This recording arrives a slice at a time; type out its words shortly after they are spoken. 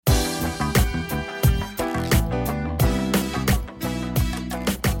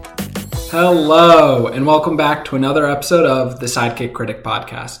Hello, and welcome back to another episode of the Sidekick Critic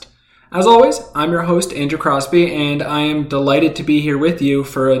Podcast. As always, I'm your host, Andrew Crosby, and I am delighted to be here with you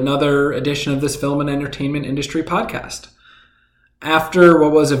for another edition of this film and entertainment industry podcast. After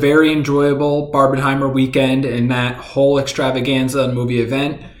what was a very enjoyable Barbenheimer weekend and that whole extravaganza and movie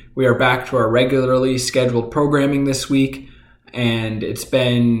event, we are back to our regularly scheduled programming this week, and it's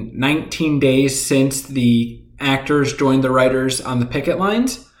been 19 days since the actors joined the writers on the picket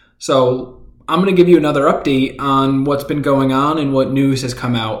lines. So I'm going to give you another update on what's been going on and what news has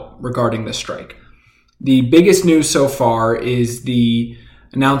come out regarding this strike. The biggest news so far is the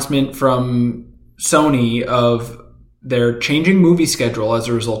announcement from Sony of their changing movie schedule as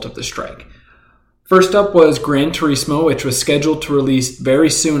a result of the strike. First up was Gran Turismo, which was scheduled to release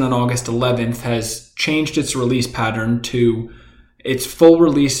very soon on August 11th, has changed its release pattern to its full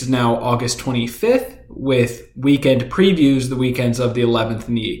release is now August 25th, with weekend previews the weekends of the 11th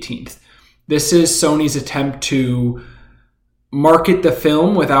and the 18th. This is Sony's attempt to market the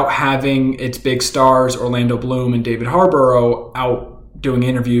film without having its big stars, Orlando Bloom and David Harbour, out doing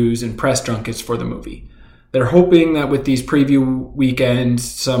interviews and press junkets for the movie. They're hoping that with these preview weekends,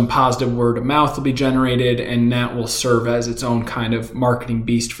 some positive word of mouth will be generated, and that will serve as its own kind of marketing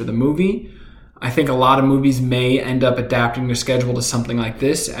beast for the movie. I think a lot of movies may end up adapting their schedule to something like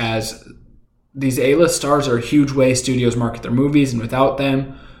this, as these A-list stars are a huge way studios market their movies, and without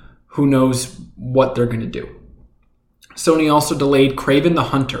them, who knows what they're going to do. Sony also delayed Kraven the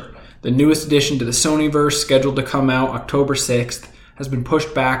Hunter. The newest addition to the Sonyverse, scheduled to come out October 6th, has been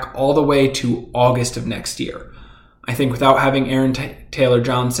pushed back all the way to August of next year. I think without having Aaron Taylor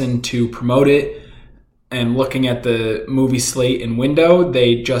Johnson to promote it, and looking at the movie slate and window,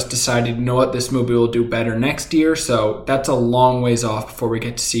 they just decided, you know what, this movie will do better next year, so that's a long ways off before we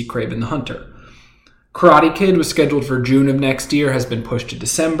get to see Kraven the Hunter. Karate Kid was scheduled for June of next year, has been pushed to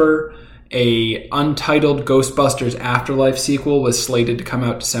December. A untitled Ghostbusters Afterlife sequel was slated to come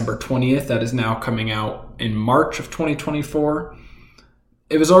out December 20th. That is now coming out in March of 2024.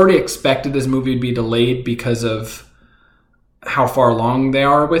 It was already expected this movie would be delayed because of how far along they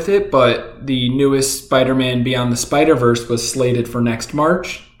are with it, but the newest Spider-Man Beyond the Spider-Verse was slated for next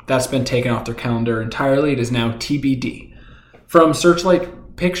March. That's been taken off their calendar entirely. It is now TBD. From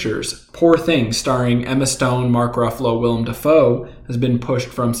Searchlight Pictures, Poor Things, starring Emma Stone, Mark Ruffalo, Willem Dafoe, has been pushed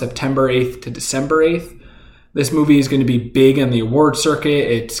from September 8th to December 8th. This movie is going to be big on the award circuit.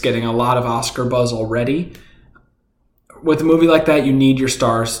 It's getting a lot of Oscar buzz already. With a movie like that, you need your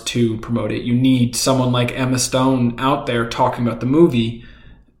stars to promote it. You need someone like Emma Stone out there talking about the movie.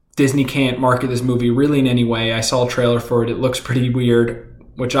 Disney can't market this movie really in any way. I saw a trailer for it. It looks pretty weird,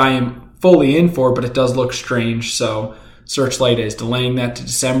 which I am fully in for, but it does look strange. So Searchlight is delaying that to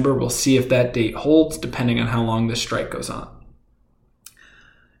December. We'll see if that date holds, depending on how long this strike goes on.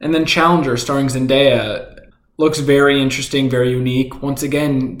 And then Challenger, starring Zendaya, looks very interesting, very unique. Once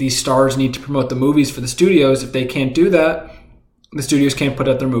again, these stars need to promote the movies for the studios. If they can't do that, the studios can't put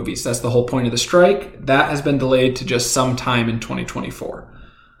out their movies. That's the whole point of the strike. That has been delayed to just sometime in 2024.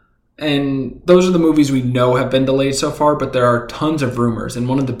 And those are the movies we know have been delayed so far, but there are tons of rumors. And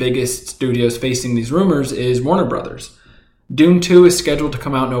one of the biggest studios facing these rumors is Warner Brothers. Dune 2 is scheduled to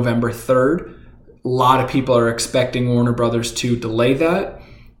come out November 3rd. A lot of people are expecting Warner Brothers to delay that.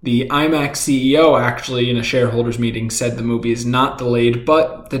 The IMAX CEO actually in a shareholders meeting said the movie is not delayed,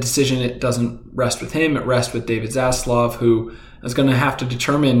 but the decision, it doesn't rest with him. It rests with David Zaslav, who is going to have to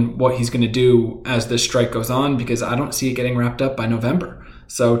determine what he's going to do as this strike goes on, because I don't see it getting wrapped up by November.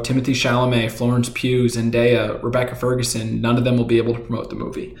 So Timothée Chalamet, Florence Pugh, Zendaya, Rebecca Ferguson, none of them will be able to promote the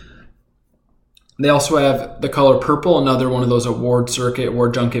movie. They also have The Color Purple, another one of those award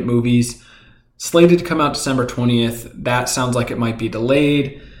junket movies, slated to come out December 20th. That sounds like it might be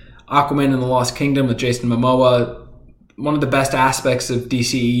delayed. Aquaman and the Lost Kingdom with Jason Momoa, one of the best aspects of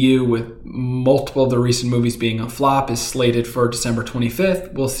DCEU, with multiple of the recent movies being a flop, is slated for December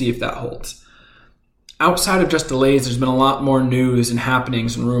 25th. We'll see if that holds. Outside of just delays, there's been a lot more news and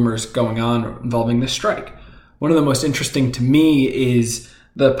happenings and rumors going on involving this strike. One of the most interesting to me is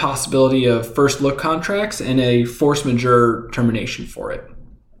the possibility of first look contracts and a force majeure termination for it.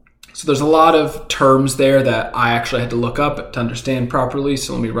 So there's a lot of terms there that I actually had to look up to understand properly,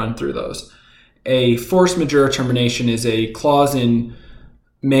 so let me run through those. A force majeure termination is a clause in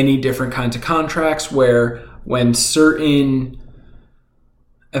many different kinds of contracts where when certain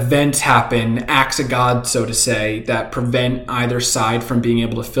events happen, acts of God, so to say, that prevent either side from being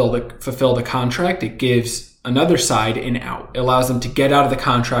able to fulfill the contract, it gives another side an out. It allows them to get out of the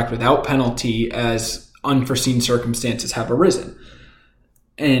contract without penalty as unforeseen circumstances have arisen.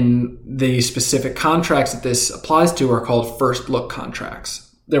 And the specific contracts that this applies to are called first look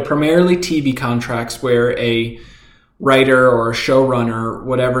contracts. they're primarily TV contracts where a writer or a showrunner,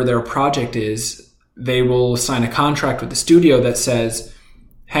 whatever their project is, they will sign a contract with the studio that says,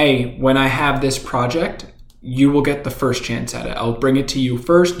 hey, when I have this project, you will get the first chance at it. I'll bring it to you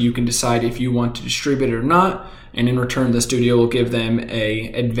first. You can decide if you want to distribute it or not. And in return, the studio will give them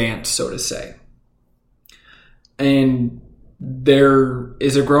a advance, so to say. And there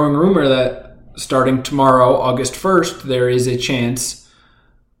is a growing rumor that starting tomorrow, August 1st, there is a chance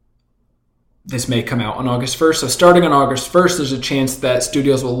this may come out on August 1st. So starting on August 1st, there's a chance that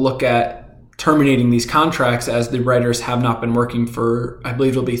studios will look at terminating these contracts as the writers have not been working for, I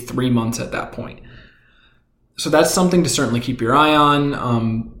believe it'll be 3 months at that point. So that's something to certainly keep your eye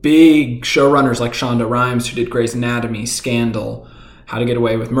on. Big showrunners like Shonda Rhimes, who did Grey's Anatomy, Scandal, How to Get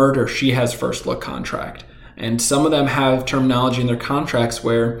Away with Murder, she has first look contract. And some of them have terminology in their contracts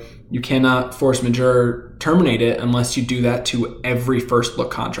where you cannot force majeure terminate it unless you do that to every first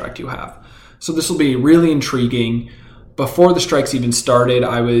look contract you have. So this will be really intriguing. Before the strikes even started,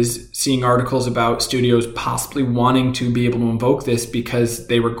 I was seeing articles about studios possibly wanting to be able to invoke this because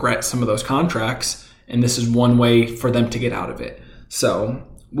they regret some of those contracts, and this is one way for them to get out of it. So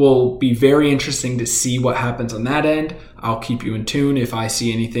will be very interesting to see what happens on that end. I'll keep you in tune. If I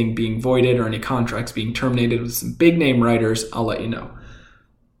see anything being voided or any contracts being terminated with some big name writers, I'll let you know.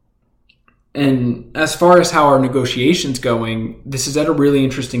 And as far as how our negotiations going, this is at a really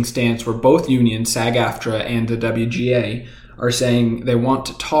interesting stance where both unions, SAG-AFTRA and the WGA, are saying they want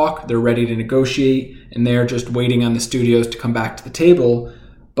to talk, they're ready to negotiate, and they're just waiting on the studios to come back to the table.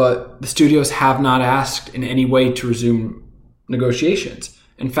 But the studios have not asked in any way to resume negotiations.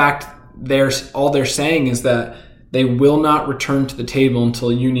 In fact, all they're saying is that they will not return to the table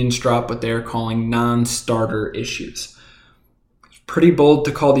until unions drop what they're calling non-starter issues. Pretty bold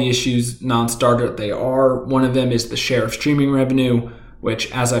to call the issues non-starter that they are. One of them is the share of streaming revenue,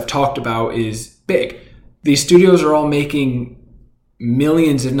 which, as I've talked about, is big. These studios are all making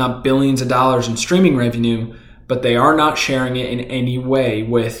millions, if not billions of dollars in streaming revenue, but they are not sharing it in any way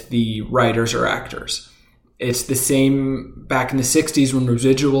with the writers or actors. It's the same back in the 60s when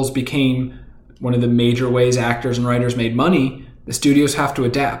residuals became one of the major ways actors and writers made money. The studios have to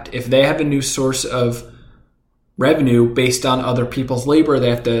adapt. If they have a new source of revenue based on other people's labor, they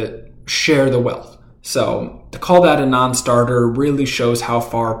have to share the wealth. So to call that a non-starter really shows how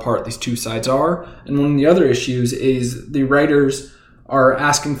far apart these two sides are. And one of the other issues is the writers are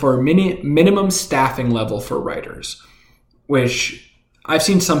asking for a minimum staffing level for writers, which I've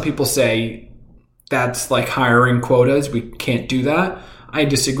seen some people say that's like hiring quotas. We can't do that. I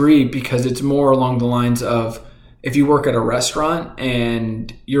disagree because it's more along the lines of if you work at a restaurant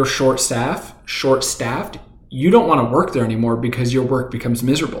and you're short-staffed, you don't want to work there anymore because your work becomes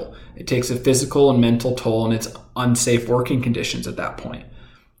miserable. It takes a physical and mental toll, and it's unsafe working conditions at that point.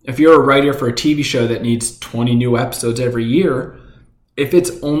 If you're a writer for a TV show that needs 20 new episodes every year, if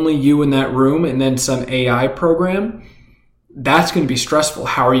it's only you in that room and then some AI program, that's going to be stressful.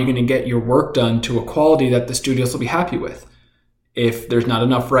 How are you going to get your work done to a quality that the studios will be happy with? If there's not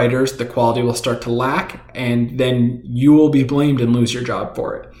enough writers, the quality will start to lack, and then you will be blamed and lose your job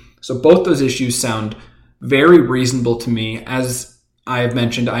for it. So both those issues sound very reasonable to me. As I have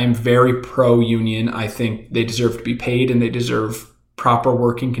mentioned, I am very pro-union. I think they deserve to be paid and they deserve proper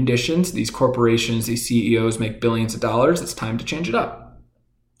working conditions. These corporations, these CEOs make billions of dollars. It's time to change it up.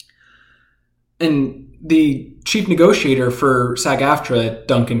 And the chief negotiator for SAG-AFTRA,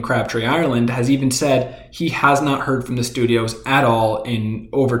 Duncan Crabtree Ireland, has even said he has not heard from the studios at all in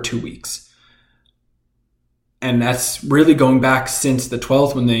over 2 weeks. And that's really going back since the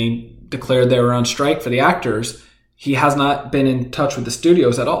 12th when they declared they were on strike for the actors. He has not been in touch with the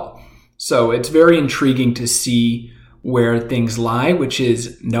studios at all. So it's very intriguing to see where things lie, which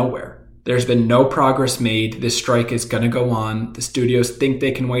is nowhere. There's been no progress made. This strike is going to go on. The studios think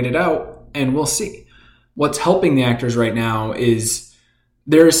they can wait it out, and we'll see. What's helping the actors right now is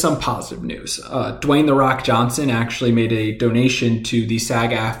there is some positive news. Dwayne "The Rock" Johnson actually made a donation to the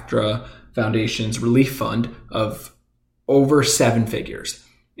SAG-AFTRA Foundation's relief fund of over 7 figures.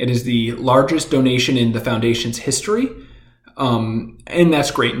 It is the largest donation in the foundation's history, and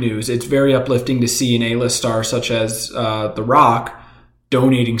that's great news. It's very uplifting to see an A-list star such as The Rock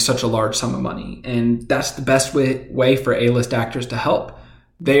donating such a large sum of money, and that's the best way for A-list actors to help.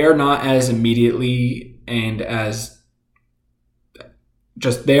 They are not as immediately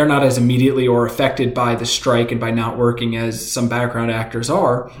or affected by the strike and by not working as some background actors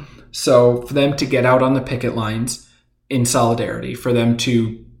are. So for them to get out on the picket lines in solidarity, for them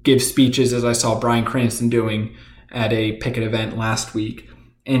to give speeches, as I saw Bryan Cranston doing at a picket event last week,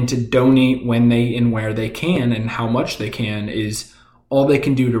 and to donate when they and where they can and how much they can is all they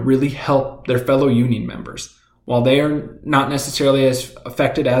can do to really help their fellow union members. While they are not necessarily as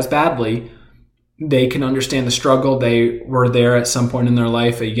affected as badly, they can understand the struggle. They were there at some point in their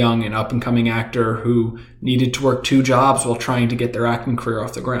life, a young and up-and-coming actor who needed to work 2 jobs while trying to get their acting career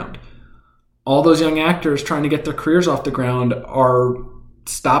off the ground. All those young actors trying to get their careers off the ground are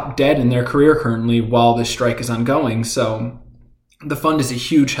stopped dead in their career currently while this strike is ongoing. So the fund is a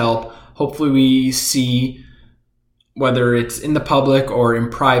huge help. Hopefully we see, whether it's in the public or in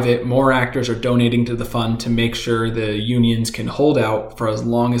private, more actors are donating to the fund to make sure the unions can hold out for as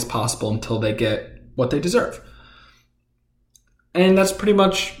long as possible until they get what they deserve. And that's pretty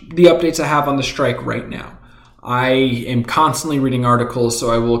much the updates I have on the strike right now. I am constantly reading articles,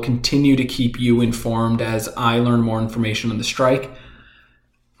 so I will continue to keep you informed as I learn more information on the strike.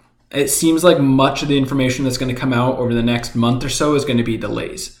 It seems like much of the information that's going to come out over the next month or so is going to be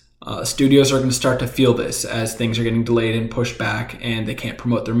delays. Studios are going to start to feel this as things are getting delayed and pushed back and they can't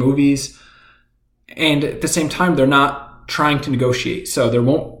promote their movies. And at the same time, they're not trying to negotiate. So there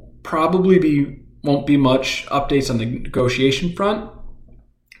won't be much updates on the negotiation front,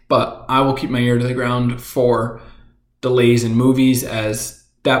 but I will keep my ear to the ground for delays in movies, as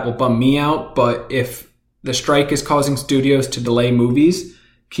that will bum me out. But if the strike is causing studios to delay movies,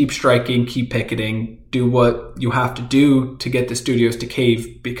 keep striking, keep picketing, do what you have to do to get the studios to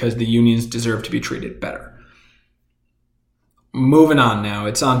cave, because the unions deserve to be treated better. Moving on now,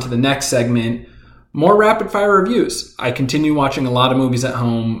 it's on to the next segment. More rapid fire reviews. I continue watching a lot of movies at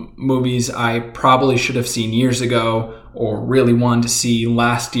home, movies I probably should have seen years ago or really wanted to see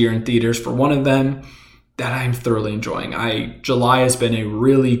last year in theaters for one of them that I'm thoroughly enjoying. July has been a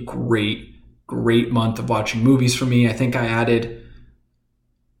really great month of watching movies for me. I think I added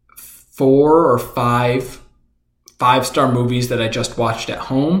 4 or 5 5-star movies that I just watched at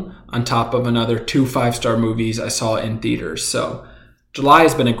home on top of another 2 5-star movies I saw in theaters. So July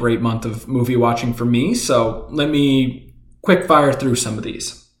has been a great month of movie watching for me, so let me quick fire through some of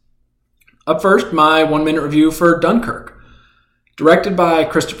these. Up first, my 1-minute review for Dunkirk. Directed by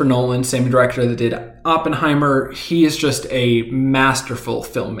Christopher Nolan, same director that did Oppenheimer, he is just a masterful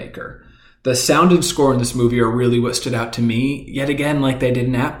filmmaker. The sound and score in this movie are really what stood out to me, yet again like they did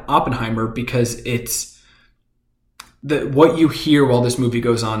in Oppenheimer, because it's what you hear while this movie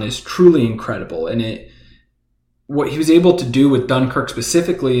goes on is truly incredible, and what he was able to do with Dunkirk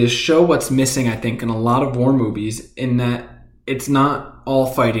specifically is show what's missing, I think, in a lot of war movies, in that it's not all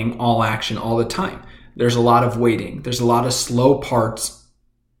fighting, all action, all the time. There's a lot of waiting. There's a lot of slow parts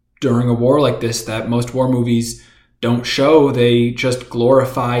during a war like this that most war movies don't show. They just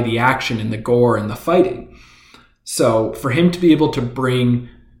glorify the action and the gore and the fighting. So for him to be able to bring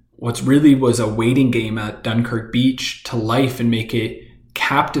what's really was a waiting game at Dunkirk Beach to life and make it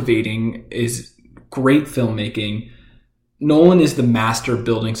captivating is great filmmaking. Nolan is the master of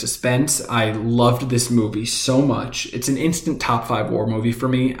building suspense. I loved this movie so much. It's an instant top 5 war movie for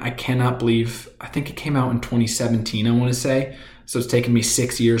me. I cannot believe, I think it came out in 2017, I want to say. So it's taken me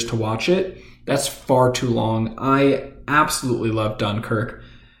 6 years to watch it. That's far too long. I absolutely love Dunkirk.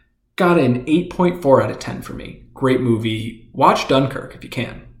 Got an 8.4 out of 10 for me. Great movie. Watch Dunkirk if you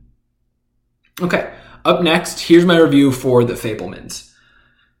can. Okay, up next, here's my review for The Fabelmans.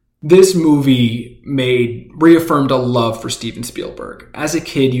 This movie reaffirmed a love for Steven Spielberg. As a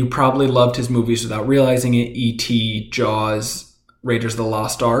kid, you probably loved his movies without realizing it. E.T., Jaws, Raiders of the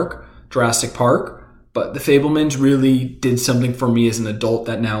Lost Ark, Jurassic Park. But The Fabelmans really did something for me as an adult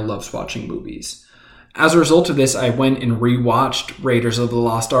that now loves watching movies. As a result of this, I went and rewatched Raiders of the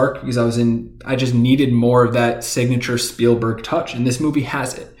Lost Ark because I just needed more of that signature Spielberg touch, and this movie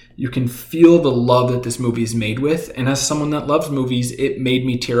has it. You can feel the love that this movie is made with, and as someone that loves movies, it made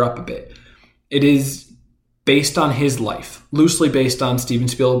me tear up a bit. It is based on his life, loosely based on Steven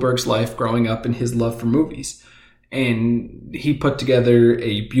Spielberg's life growing up and his love for movies. And he put together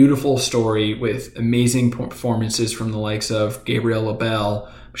a beautiful story with amazing performances from the likes of Gabrielle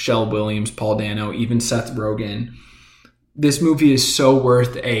LaBelle, Michelle Williams, Paul Dano, even Seth Rogen. This movie is so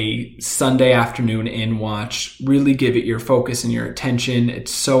worth a Sunday afternoon in watch. Really give it your focus and your attention.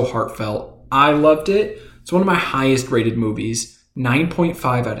 It's so heartfelt. I loved it. It's one of my highest rated movies.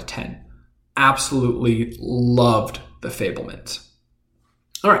 9.5 out of 10. Absolutely loved The Fabelmans.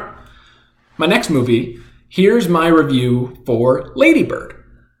 All right. My next movie, here's my review for Lady Bird.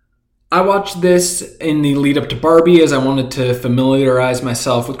 I watched this in the lead up to Barbie as I wanted to familiarize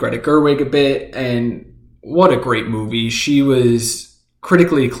myself with Greta Gerwig a bit, and what a great movie. She was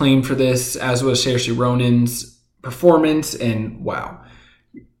critically acclaimed for this, as was Saoirse Ronan's performance, and wow.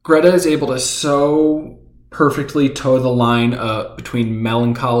 Greta is able to so perfectly toe the line between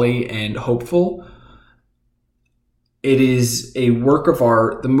melancholy and hopeful. It is a work of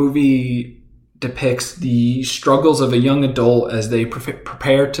art. The movie depicts the struggles of a young adult as they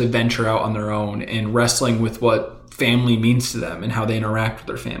prepare to venture out on their own and wrestling with what family means to them and how they interact with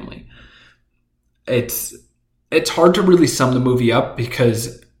their family. It's hard to really sum the movie up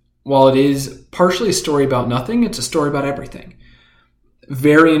because while it is partially a story about nothing, it's a story about everything.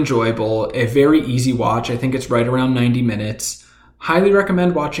 Very enjoyable, a very easy watch. I think it's right around 90 minutes. Highly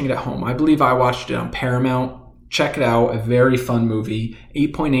recommend watching it at home. I believe I watched it on Paramount. Check it out. A very fun movie.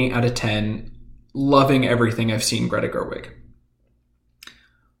 8.8 out of 10. Loving everything I've seen Greta Gerwig.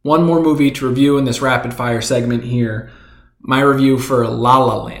 One more movie to review in this rapid fire segment here. My review for La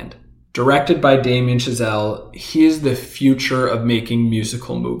La Land. Directed by Damien Chazelle. He is the future of making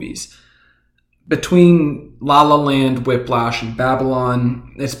musical movies. Between La La Land, Whiplash, and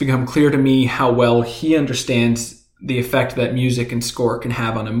Babylon, it's become clear to me how well he understands the effect that music and score can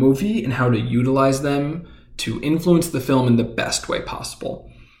have on a movie and how to utilize them to influence the film in the best way possible.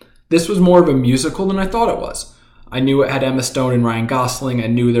 This was more of a musical than I thought it was. I knew it had Emma Stone and Ryan Gosling. I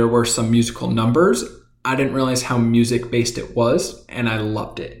knew there were some musical numbers. I didn't realize how music-based it was, and I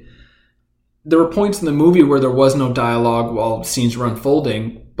loved it. There were points in the movie where there was no dialogue while scenes were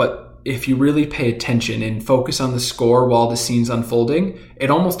unfolding, but if you really pay attention and focus on the score while the scene's unfolding,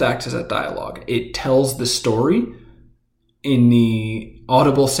 it almost acts as a dialogue. It tells the story in the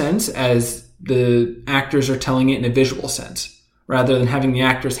audible sense as the actors are telling it in a visual sense. Rather than having the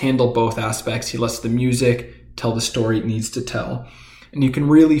actors handle both aspects, he lets the music tell the story it needs to tell. And you can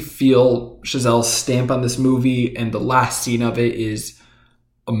really feel Chazelle's stamp on this movie, and the last scene of it is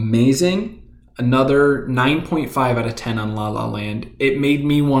amazing. Another 9.5 out of 10 on La La Land. It made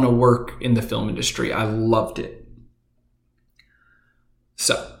me want to work in the film industry. I loved it.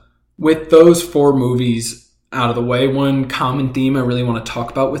 So, with those 4 movies out of the way, one common theme I really want to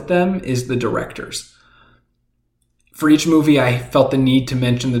talk about with them is the directors. For each movie, I felt the need to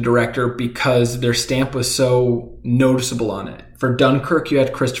mention the director because their stamp was so noticeable on it. For Dunkirk, you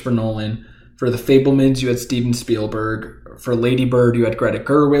had Christopher Nolan. For The Fabelmans, you had Steven Spielberg. For Lady Bird, you had Greta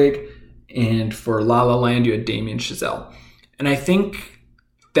Gerwig. And for La La Land, you had Damien Chazelle. And I think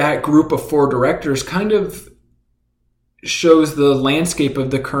that group of 4 directors kind of shows the landscape of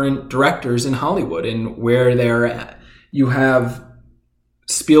the current directors in Hollywood and where they're at. You have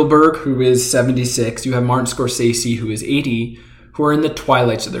Spielberg, who is 76. You have Martin Scorsese, who is 80, who are in the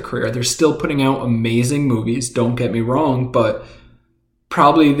twilights of their career. They're still putting out amazing movies, don't get me wrong, but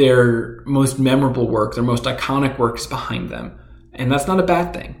probably their most memorable work, their most iconic work is behind them. And that's not a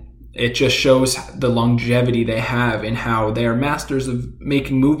bad thing. It just shows the longevity they have and how they are masters of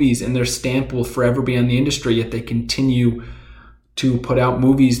making movies, and their stamp will forever be on the industry, yet they continue to put out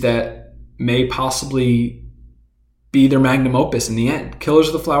movies that may possibly be their magnum opus in the end. Killers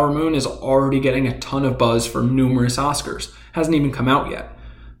of the Flower Moon is already getting a ton of buzz for numerous Oscars. Hasn't even come out yet.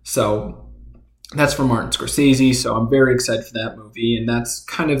 So that's from Martin Scorsese, so I'm very excited for that movie, and that's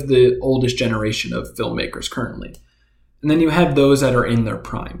kind of the oldest generation of filmmakers currently. And then you have those that are in their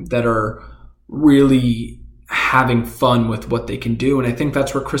prime, that are really having fun with what they can do. And I think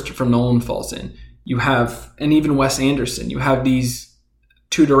that's where Christopher Nolan falls in. You have, and even Wes Anderson, you have these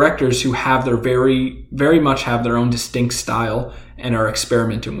 2 directors who have their very, very much have their own distinct style and are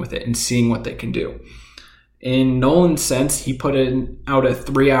experimenting with it and seeing what they can do. In Nolan's sense, he put out a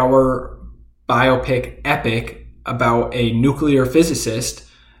 3-hour biopic epic about a nuclear physicist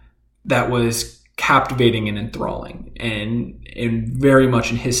that was captivating and enthralling, and very much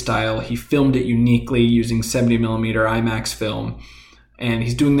in his style. He filmed it uniquely using 70mm IMAX film, and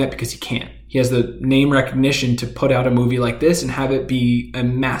he's doing that because he can. He has the name recognition to put out a movie like this and have it be a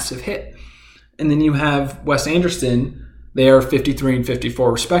massive hit. And then you have Wes Anderson, they are 53 and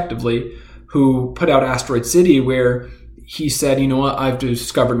 54 respectively, who put out Asteroid City, where he said, you know what, I've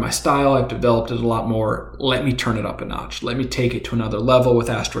discovered my style, I've developed it a lot more, let me turn it up a notch, let me take it to another level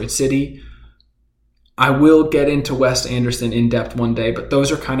with Asteroid City. I will get into Wes Anderson in depth one day, but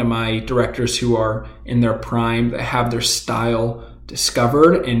those are kind of my directors who are in their prime, that have their style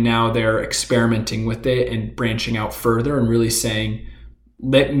discovered, and now they're experimenting with it and branching out further and really saying,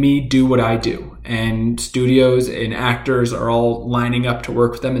 let me do what I do. And studios and actors are all lining up to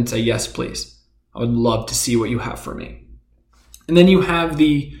work with them and say, yes, please. I would love to see what you have for me. And then you have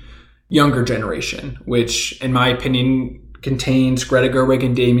the younger generation, which in my opinion contains Greta Gerwig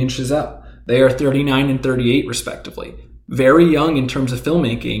and Damien Chazelle. They are 39 and 38 respectively. Very young in terms of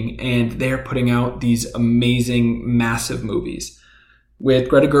filmmaking, and they are putting out these amazing, massive movies. With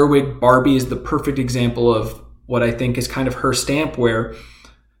Greta Gerwig, Barbie is the perfect example of what I think is kind of her stamp, where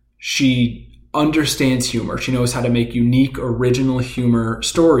she understands humor. She knows how to make unique, original humor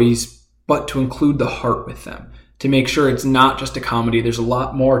stories, but to include the heart with them, to make sure it's not just a comedy. There's a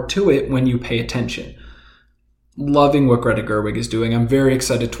lot more to it when you pay attention. Loving what Greta Gerwig is doing. I'm very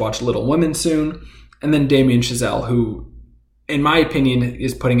excited to watch Little Women soon. And then Damien Chazelle, who, in my opinion,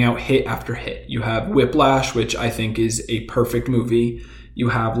 is putting out hit after hit. You have Whiplash, which I think is a perfect movie. You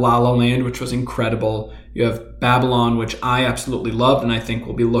have La La Land, which was incredible. You have Babylon, which I absolutely loved and I think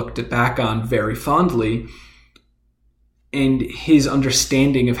will be looked back on very fondly. And his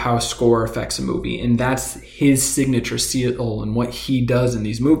understanding of how score affects a movie. And that's his signature seal and what he does in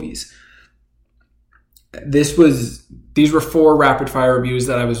these movies. These were 4 rapid fire reviews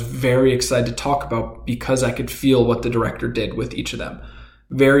that I was very excited to talk about because I could feel what the director did with each of them.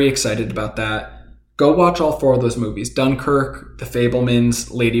 Very excited about that. Go watch all 4 of those movies. Dunkirk, The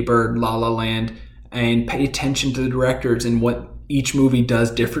Fabelmans, Lady Bird, La La Land, and pay attention to the directors and what each movie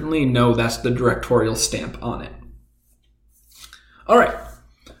does differently. No, that's the directorial stamp on it. All right.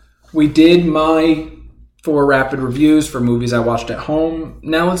 We did my 4 rapid reviews for movies I watched at home.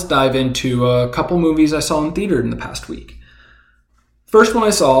 Now let's dive into a couple movies I saw in theater in the past week. First one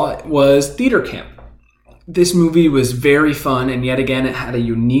I saw was Theater Camp. This movie was very fun, and yet again, it had a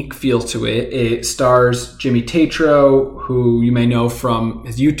unique feel to it. It stars Jimmy Tatro, who you may know from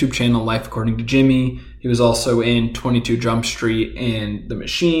his YouTube channel, Life According to Jimmy. He was also in 22 Jump Street and The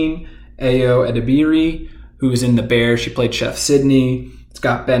Machine. Ayo Edebiri, who was in The Bear. She played Chef Sydney. It's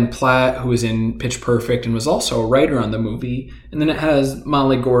got Ben Platt, who was in Pitch Perfect and was also a writer on the movie. And then it has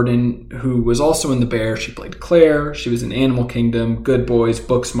Molly Gordon, who was also in The Bear. She played Claire. She was in Animal Kingdom, Good Boys,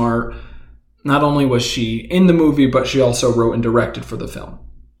 Booksmart. Not only was she in the movie, but she also wrote and directed for the film.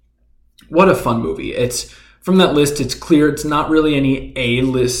 What a fun movie. It's from that list, it's clear it's not really any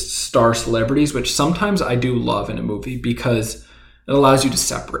A-list star celebrities, which sometimes I do love in a movie because it allows you to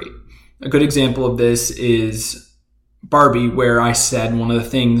separate. A good example of this is Barbie, where I said one of the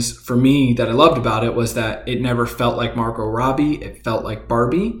things for me that I loved about it was that it never felt like Margot Robbie. It felt like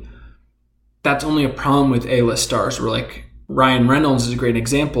Barbie. That's only a problem with A-list stars. Where like Ryan Reynolds is a great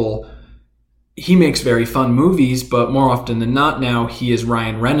example. He makes very fun movies, but more often than not now, he is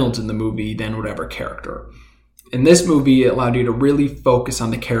Ryan Reynolds in the movie than whatever character. In this movie, it allowed you to really focus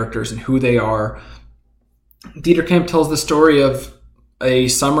on the characters and who they are. Theater Camp tells the story of a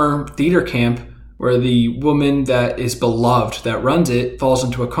summer theater camp where the woman that is beloved that runs it falls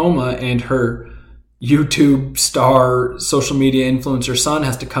into a coma, and her YouTube star social media influencer son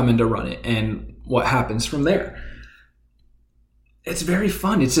has to come in to run it, and what happens from there. It's very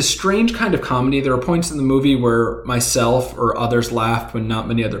fun. It's a strange kind of comedy. There are points in the movie where myself or others laughed when not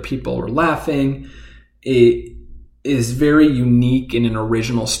many other people were laughing. It is very unique in an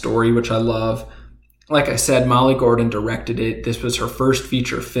original story, which I love. Like I said, Molly Gordon directed it. This was her first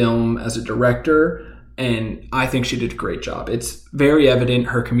feature film as a director, and I think she did a great job. It's very evident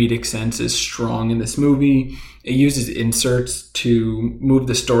her comedic sense is strong in this movie. It uses inserts to move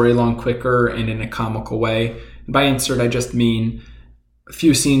the story along quicker and in a comical way. And by insert, I just mean a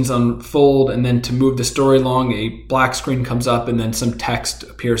few scenes unfold, and then to move the story along, a black screen comes up and then some text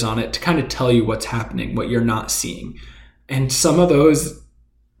appears on it to kind of tell you what's happening, what you're not seeing. And some of those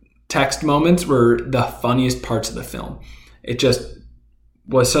text moments were the funniest parts of the film. It just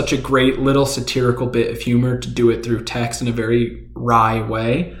was such a great little satirical bit of humor to do it through text in a very wry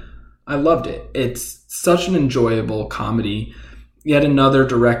way. I loved it. It's such an enjoyable comedy. Yet another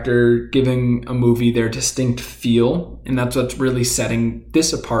director giving a movie their distinct feel, and that's what's really setting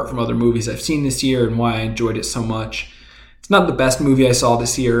this apart from other movies I've seen this year and why I enjoyed it so much. It's not the best movie I saw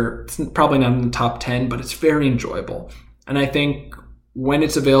this year. It's probably not in the top 10, but it's very enjoyable. And I think when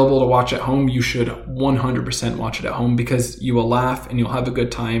it's available to watch at home, you should 100% watch it at home because you will laugh and you'll have a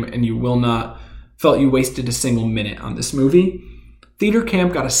good time and you will not felt you wasted a single minute on this movie. Theater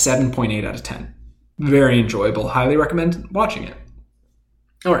Camp got a 7.8 out of 10. Very enjoyable. Highly recommend watching it.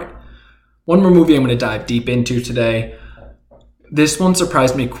 All right, one more movie I'm going to dive deep into today. This one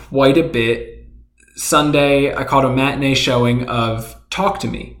surprised me quite a bit. Sunday, I caught a matinee showing of Talk to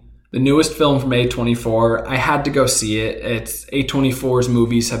Me, the newest film from A24. I had to go see it. It's A24's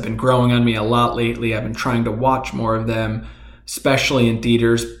movies have been growing on me a lot lately. I've been trying to watch more of them, especially in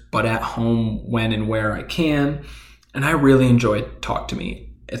theaters, but at home when and where I can. And I really enjoyed Talk to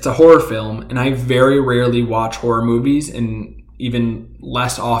Me. It's a horror film, and I very rarely watch horror movies, and even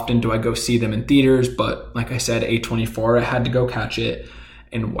less often do I go see them in theaters, but like I said, A24, I had to go catch it.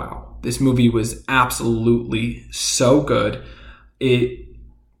 And wow, this movie was absolutely so good. It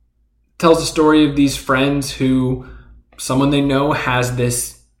tells the story of these friends who someone they know has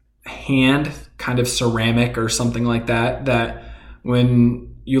this hand, kind of ceramic or something like that, that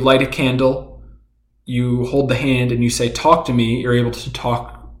when you light a candle, you hold the hand and you say, "Talk to me," you're able to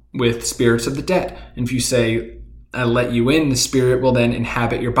talk with spirits of the dead. And if you say, I let you in, the spirit will then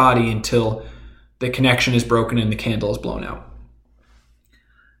inhabit your body until the connection is broken and the candle is blown out.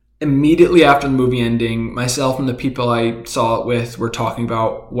 Immediately after the movie ending, myself and the people I saw it with were talking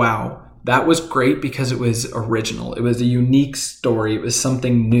about, wow, that was great because it was original. It was a unique story. It was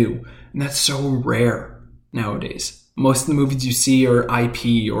something new. And that's so rare nowadays. Most of the movies you see are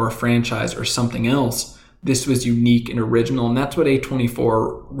IP or a franchise or something else. This was unique and original, and that's what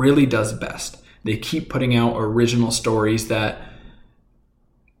A24 really does best. They keep putting out original stories that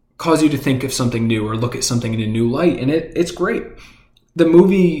cause you to think of something new or look at something in a new light, and it's great. The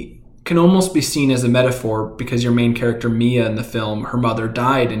movie can almost be seen as a metaphor because your main character, Mia, in the film, her mother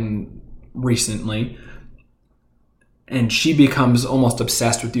died recently, and she becomes almost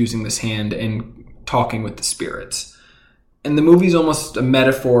obsessed with using this hand and talking with the spirits. And the movie's almost a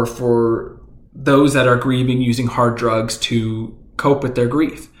metaphor for those that are grieving using hard drugs to cope with their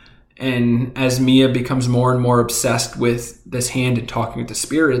grief. And as Mia becomes more and more obsessed with this hand and talking with the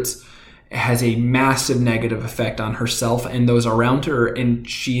spirits, it has a massive negative effect on herself and those around her, and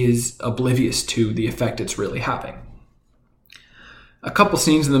she is oblivious to the effect it's really having. A couple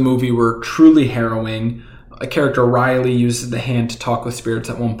scenes in the movie were truly harrowing. A character, Riley, uses the hand to talk with spirits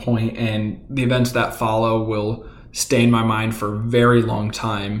at one point, and the events that follow will stay in my mind for a very long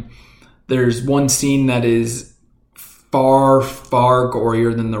time. There's one scene that is far, far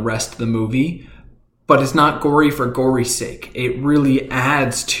gorier than the rest of the movie, but it's not gory for gory's sake. It really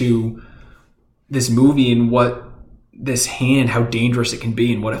adds to this movie and what this hand, how dangerous it can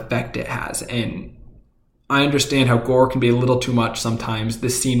be and what effect it has. And I understand how gore can be a little too much sometimes.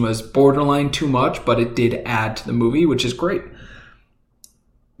 This scene was borderline too much, but it did add to the movie, which is great.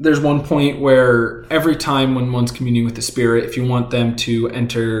 There's one point where every time when one's communing with the spirit, if you want them to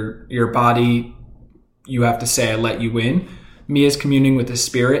enter your body, you have to say, I let you in. Mia's communing with the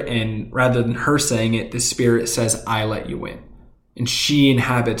spirit, and rather than her saying it, the spirit says, I let you in. And she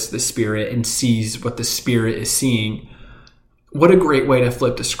inhabits the spirit and sees what the spirit is seeing. What a great way to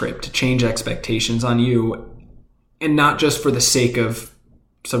flip the script, to change expectations on you. And not just for the sake of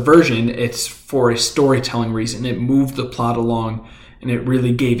subversion, it's for a storytelling reason. It moved the plot along, and it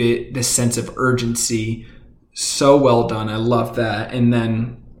really gave it this sense of urgency. So well done. I love that. And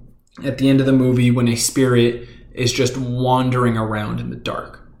then at the end of the movie, when a spirit is just wandering around in the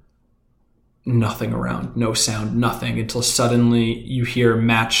dark, nothing around, no sound, nothing, until suddenly you hear a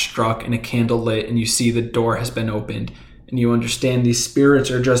match struck and a candle lit, and you see the door has been opened, and you understand these spirits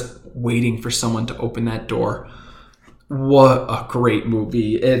are just waiting for someone to open that door. What a great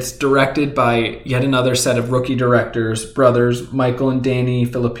movie. It's directed by yet another set of rookie directors, brothers Michael and Danny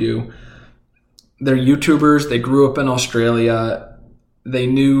Philippou. They're YouTubers. They grew up in Australia. They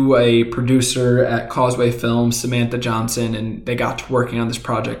knew a producer at Causeway Films, Samantha Johnson, and they got to working on this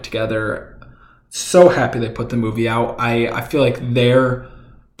project together. So happy they put the movie out. I feel like their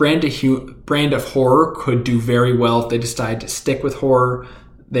brand of horror could do very well if they decide to stick with horror.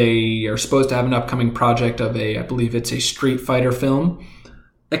 They are supposed to have an upcoming project of I believe it's a Street Fighter film.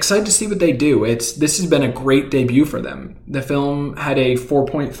 Excited to see what they do. This has been a great debut for them. The film had a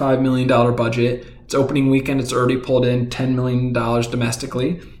 $4.5 million budget. Its opening weekend, it's already pulled in $10 million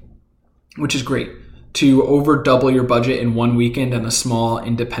domestically, which is great. To over double your budget in one weekend on a small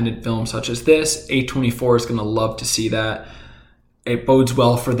independent film such as this, A24 is going to love to see that. It bodes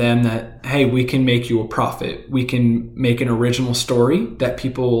well for them that, hey, we can make you a profit. We can make an original story that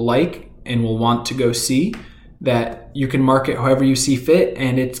people will like and will want to go see, that you can market however you see fit,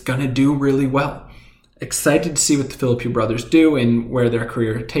 and it's going to do really well. Excited to see what the Philippou brothers do and where their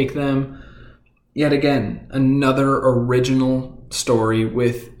career take them. Yet again, another original story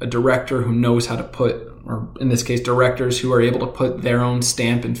with a director who knows how to put, or in this case, directors who are able to put their own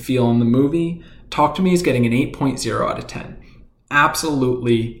stamp and feel on the movie. Talk to Me is getting an 8.0 out of 10.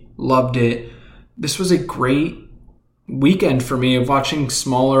 Absolutely loved it. This was a great weekend for me of watching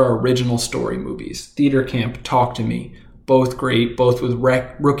smaller original story movies. Theater Camp, Talk to Me, both great, both with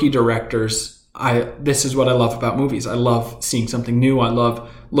rookie directors. This is what I love about movies. I love seeing something new. I love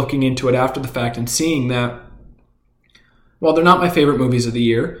looking into it after the fact and seeing that while they're not my favorite movies of the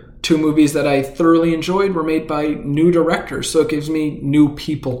year, two movies that I thoroughly enjoyed were made by new directors. So it gives me new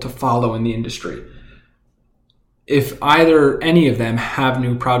people to follow in the industry. If any of them have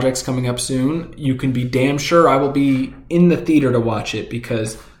new projects coming up soon, you can be damn sure I will be in the theater to watch it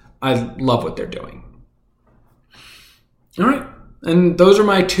because I love what they're doing. All right. And those are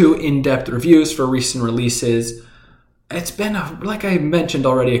my two in-depth reviews for recent releases. It's been, like I mentioned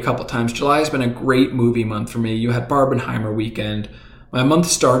already a couple times, July has been a great movie month for me. You had Barbenheimer weekend. My month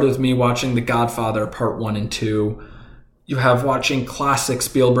started with me watching The Godfather Part 1 and 2. You have watching classic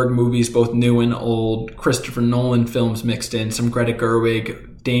Spielberg movies, both new and old, Christopher Nolan films mixed in, some Greta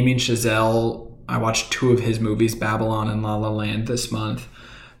Gerwig, Damien Chazelle. I watched 2 of his movies, Babylon and La La Land, this month.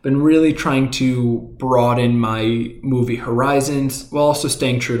 Been really trying to broaden my movie horizons while also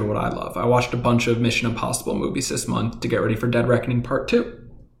staying true to what I love. I watched a bunch of Mission Impossible movies this month to get ready for Dead Reckoning Part 2.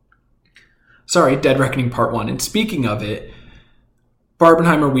 Sorry, Dead Reckoning Part 1. And speaking of it,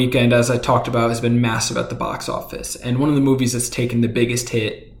 Barbenheimer weekend, as I talked about, has been massive at the box office. And one of the movies that's taken the biggest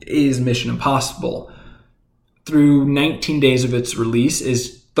hit is Mission Impossible. Through 19 days of its release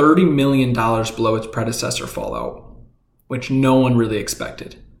is $30 million below its predecessor, Fallout, which no one really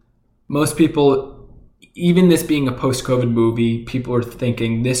expected. Most people, even this being a post-COVID movie, people are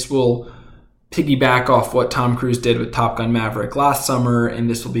thinking this will piggyback off what Tom Cruise did with Top Gun Maverick last summer, and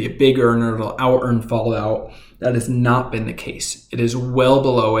this will be a big earner, it'll out-earn Fallout. That has not been the case. It is well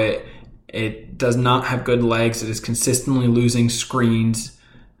below it. It does not have good legs. It is consistently losing screens,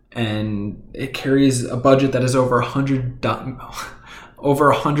 and it carries a budget that is over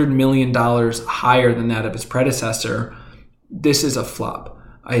 $100 million higher than that of its predecessor. This is a flop.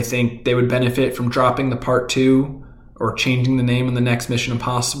 I think they would benefit from dropping the Part 2 or changing the name on the next Mission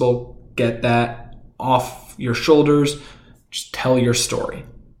Impossible. Get that off your shoulders. Just tell your story.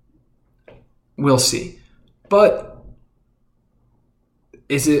 We'll see. But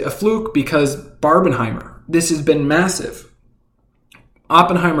is it a fluke? Because Barbenheimer, this has been massive.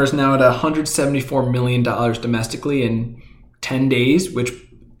 Oppenheimer is now at $174 million domestically in 10 days, which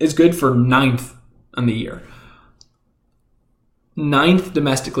is good for 9th on the year. 9th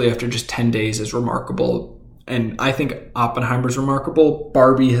domestically after just 10 days is remarkable. And I think Oppenheimer's remarkable.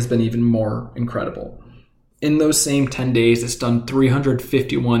 Barbie has been even more incredible. In those same 10 days, it's done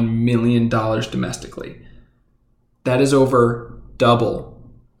 $351 million domestically. That is over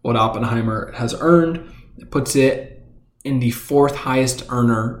double what Oppenheimer has earned. It puts it in the 4th highest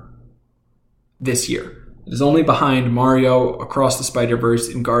earner this year. It is only behind Mario Across the Spider-Verse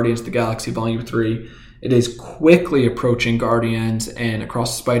and Guardians of the Galaxy Volume 3. It is quickly approaching Guardians and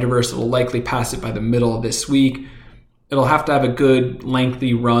Across the Spider-Verse. It will likely pass it by the middle of this week. It'll have to have a good,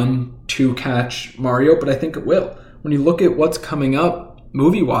 lengthy run to catch Mario, but I think it will. When you look at what's coming up,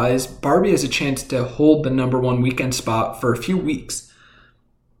 movie-wise, Barbie has a chance to hold the number 1 weekend spot for a few weeks.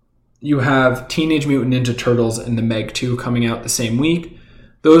 You have Teenage Mutant Ninja Turtles and The Meg 2 coming out the same week.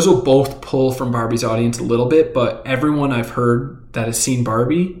 Those will both pull from Barbie's audience a little bit, but everyone I've heard that has seen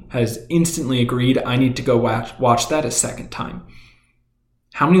Barbie has instantly agreed, I need to go watch that a second time.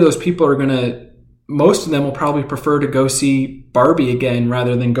 How many of those people are going to... Most of them will probably prefer to go see Barbie again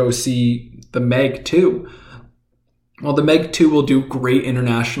rather than go see The Meg 2. Well, The Meg 2 will do great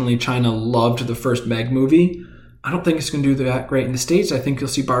internationally. China loved the first Meg movie. I don't think it's going to do that great in the States. I think you'll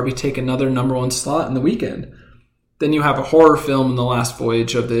see Barbie take another number 1 slot in the weekend. Then you have a horror film in The Last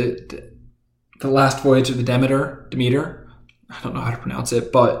Voyage of the Demeter. I don't know how to pronounce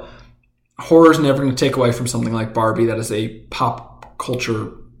it, but horror is never going to take away from something like Barbie. That is a pop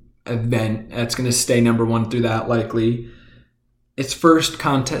culture event. That's going to stay number 1 through that likely. Its first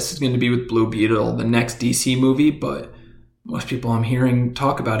contest is going to be with Blue Beetle, the next DC movie, but most people I'm hearing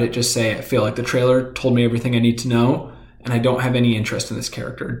talk about it just say, I feel like the trailer told me everything I need to know, and I don't have any interest in this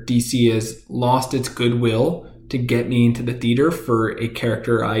character. DC has lost its goodwill to get me into the theater for a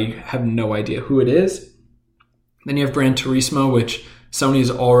character I have no idea who it is. Then you have Gran Turismo, which Sony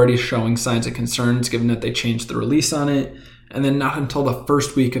is already showing signs of concerns given that they changed the release on it. And then not until the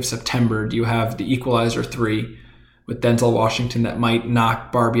first week of September do you have The Equalizer 3 with Denzel Washington that might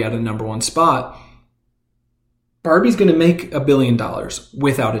knock Barbie out of the number 1 spot. Barbie's going to make $1 billion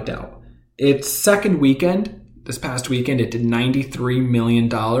without a doubt. Its second weekend, this past weekend, it did $93 million,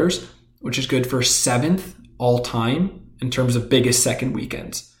 which is good for 7th all time in terms of biggest second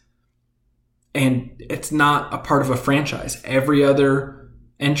weekends. And it's not a part of a franchise. Every other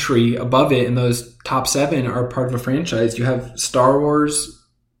entry above it in those top 7 are part of a franchise. You have Star Wars,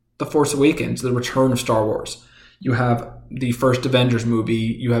 The Force Awakens, The Return of Star Wars. You have the first Avengers movie.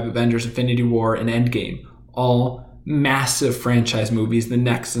 You have Avengers Infinity War and Endgame. All massive franchise movies, the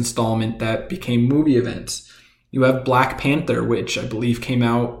next installment that became movie events. You have Black Panther, which I believe came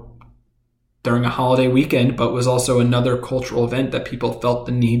out during a holiday weekend, but was also another cultural event that people felt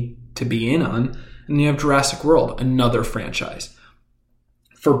the need to be in on. And you have Jurassic World, another franchise.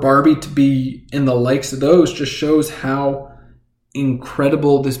 For Barbie to be in the likes of those just shows how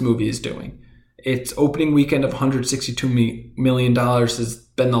incredible this movie is doing. Its opening weekend of $162 million has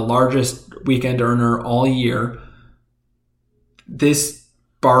been the largest weekend earner all year. This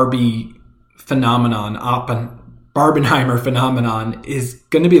Barbie phenomenon, Barbenheimer phenomenon, is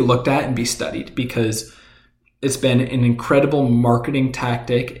going to be looked at and be studied because It's been an incredible marketing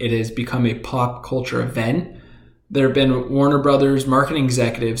tactic. It has become a pop culture event. There have been Warner Brothers marketing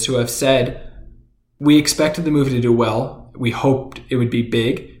executives who have said, we expected the movie to do well. We hoped it would be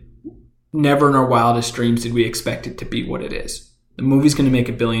big. Never in our wildest dreams did we expect it to be what it is. The movie's going to make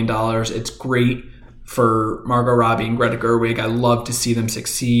 $1 billion. It's great for Margot Robbie and Greta Gerwig. I love to see them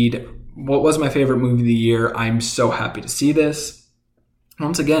succeed. What was my favorite movie of the year? I'm so happy to see this.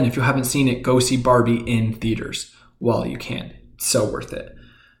 Once again, if you haven't seen it, go see Barbie in theaters while you can. It's so worth it.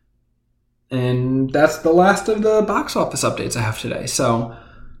 And that's the last of the box office updates I have today. So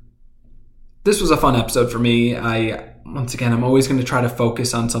this was a fun episode for me. I'm always going to try to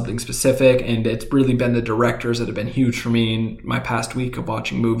focus on something specific, and it's really been the directors that have been huge for me in my past week of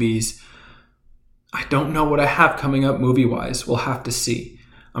watching movies. I don't know what I have coming up movie-wise. We'll have to see.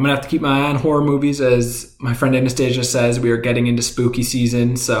 I'm going to have to keep my eye on horror movies. As my friend Anastasia says, we are getting into spooky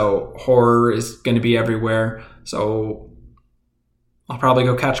season, so horror is going to be everywhere. So I'll probably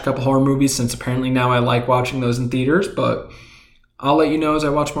go catch a couple horror movies, since apparently now I like watching those in theaters, but I'll let you know as I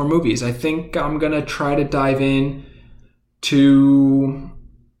watch more movies. I think I'm going to try to dive in to...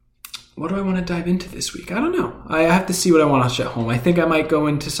 What do I want to dive into this week? I don't know. I have to see what I want to watch at home. I think I might go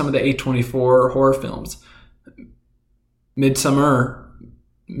into some of the A24 horror films. Midsommar,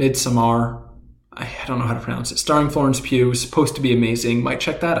 I don't know how to pronounce it, starring Florence Pugh, supposed to be amazing. Might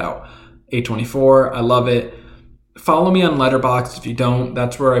check that out. A24, I love it. Follow me on Letterboxd if you don't.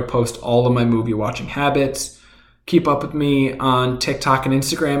 That's where I post all of my movie watching habits. Keep up with me on TikTok and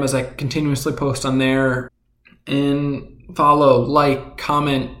Instagram, as I continuously post on there. And follow, like,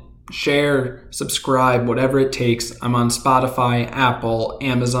 comment, share, subscribe, whatever it takes. I'm on Spotify, Apple,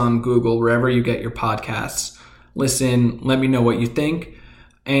 Amazon, Google, wherever you get your podcasts. Listen, let me know what you think.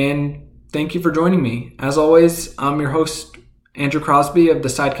 And thank you for joining me. As always, I'm your host, Andrew Crosby of the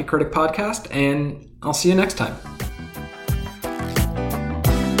Sidekick Critic Podcast, and I'll see you next time.